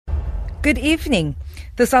Good evening.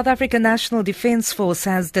 The South African National Defence Force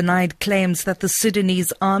has denied claims that the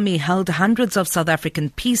Sudanese army held hundreds of South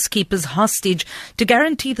African peacekeepers hostage to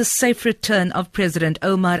guarantee the safe return of President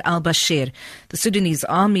Omar al-Bashir. The Sudanese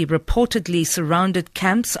army reportedly surrounded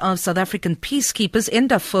camps of South African peacekeepers in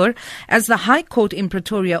Darfur as the High Court in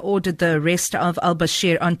Pretoria ordered the arrest of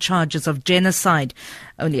al-Bashir on charges of genocide.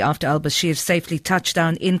 Only after al-Bashir safely touched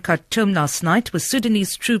down in Khartoum last night, with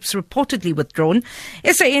Sudanese troops reportedly withdrawn.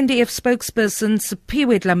 SANDF spokesperson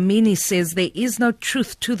Sipiwe Dlamini says there is no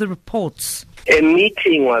truth to the reports. A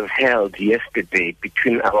meeting was held yesterday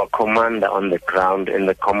between our commander on the ground and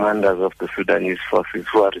the commanders of the Sudanese forces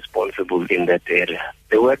who are responsible in that area.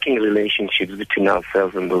 The working relationships between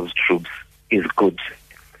ourselves and those troops is good.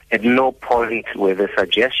 At no point were there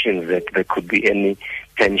suggestions that there could be any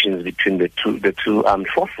tensions between the two armed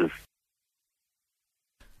forces.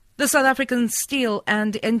 The South African Steel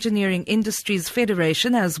and Engineering Industries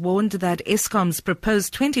Federation has warned that Eskom's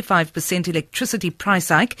proposed 25% electricity price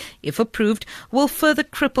hike, if approved, will further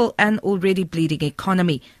cripple an already bleeding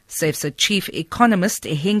economy. SAFSA chief economist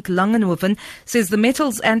Henk Langenhoven says the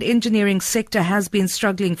metals and engineering sector has been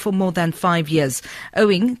struggling for more than 5 years,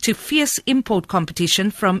 owing to fierce import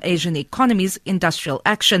competition from Asian economies, industrial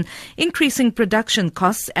action, increasing production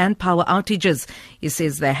costs and power outages. He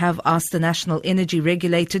says they have asked the National Energy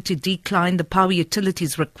Regulator to decline the power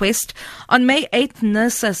utilities request. On May 8th,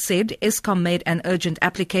 NERSA said Eskom made an urgent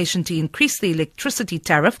application to increase the electricity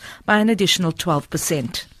tariff by an additional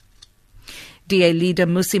 12%. DA leader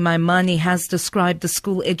Mmusi Maimane has described the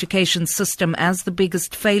school education system as the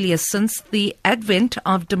biggest failure since the advent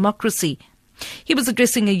of democracy. He was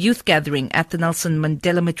addressing a youth gathering at the Nelson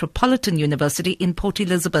Mandela Metropolitan University in Port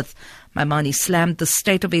Elizabeth. Maimane slammed the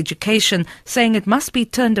state of education, saying it must be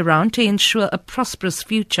turned around to ensure a prosperous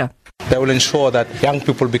future. They will ensure that young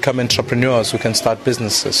people become entrepreneurs who can start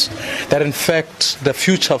businesses. That in fact, the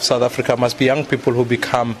future of South Africa must be young people who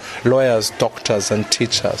become lawyers, doctors and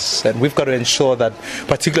teachers. And we've got to ensure that,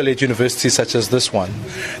 particularly at universities such as this one,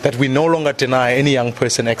 that we no longer deny any young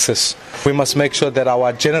person access. We must make sure that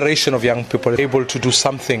our generation of young people are able to do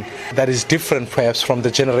something that is different perhaps from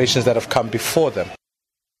the generations that have come before them.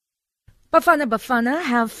 Bafana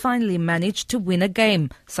have finally managed to win a game.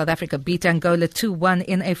 South Africa beat Angola 2-1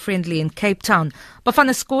 in a friendly in Cape Town.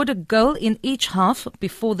 Bafana scored a goal in each half.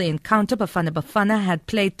 Before the encounter, Bafana had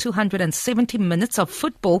played 270 minutes of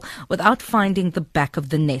football without finding the back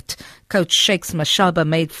of the net. Coach Shakes Mashaba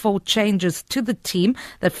made 4 changes to the team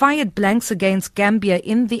that fired blanks against Gambia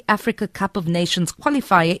in the Africa Cup of Nations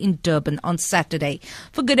qualifier in Durban on Saturday.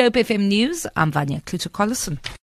 For Good Hope FM News, I'm Vanya Kluter-Collison.